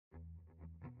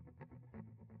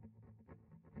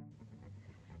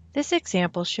This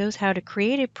example shows how to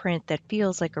create a print that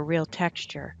feels like a real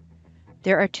texture.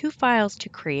 There are two files to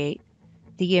create,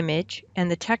 the image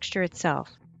and the texture itself.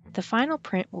 The final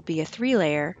print will be a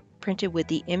 3-layer printed with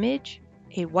the image,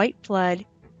 a white flood,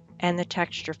 and the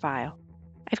texture file.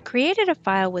 I've created a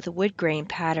file with a wood grain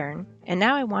pattern, and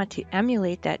now I want to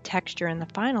emulate that texture in the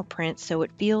final print so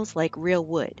it feels like real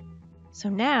wood. So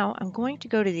now I'm going to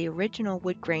go to the original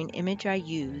wood grain image I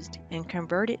used and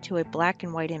convert it to a black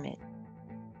and white image.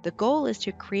 The goal is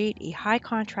to create a high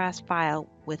contrast file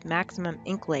with maximum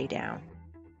ink laydown.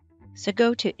 So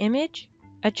go to Image,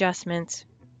 Adjustments,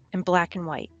 and Black and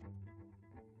White.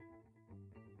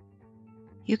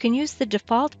 You can use the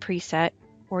default preset,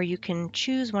 or you can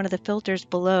choose one of the filters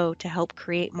below to help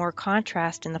create more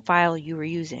contrast in the file you are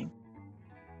using.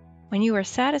 When you are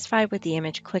satisfied with the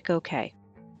image, click OK.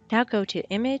 Now go to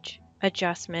Image,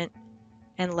 Adjustment,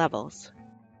 and Levels.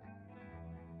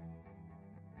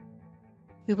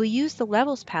 We will use the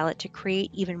Levels palette to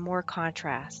create even more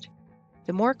contrast.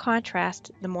 The more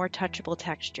contrast, the more touchable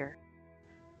texture.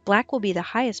 Black will be the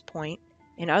highest point,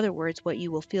 in other words, what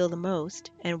you will feel the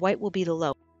most, and white will be the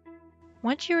lowest.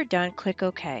 Once you are done, click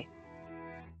OK.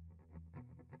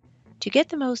 To get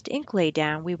the most ink laid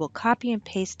down, we will copy and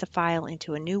paste the file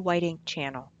into a new white ink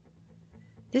channel.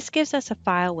 This gives us a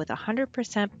file with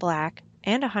 100% black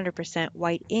and 100%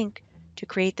 white ink to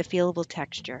create the feelable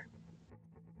texture.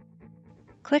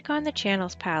 Click on the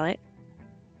Channels palette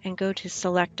and go to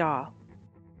Select All.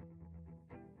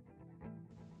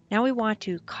 Now we want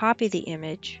to copy the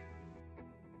image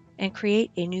and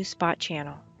create a new spot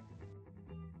channel.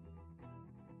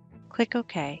 Click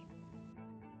OK.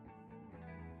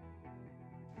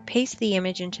 Paste the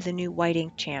image into the new white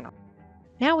ink channel.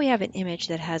 Now we have an image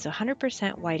that has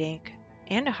 100% white ink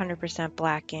and 100%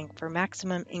 black ink for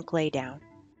maximum ink laydown.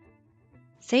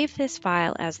 Save this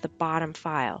file as the bottom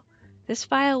file. This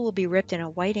file will be ripped in a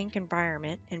white ink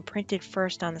environment and printed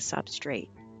first on the substrate.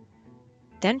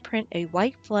 Then print a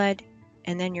white flood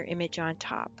and then your image on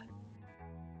top.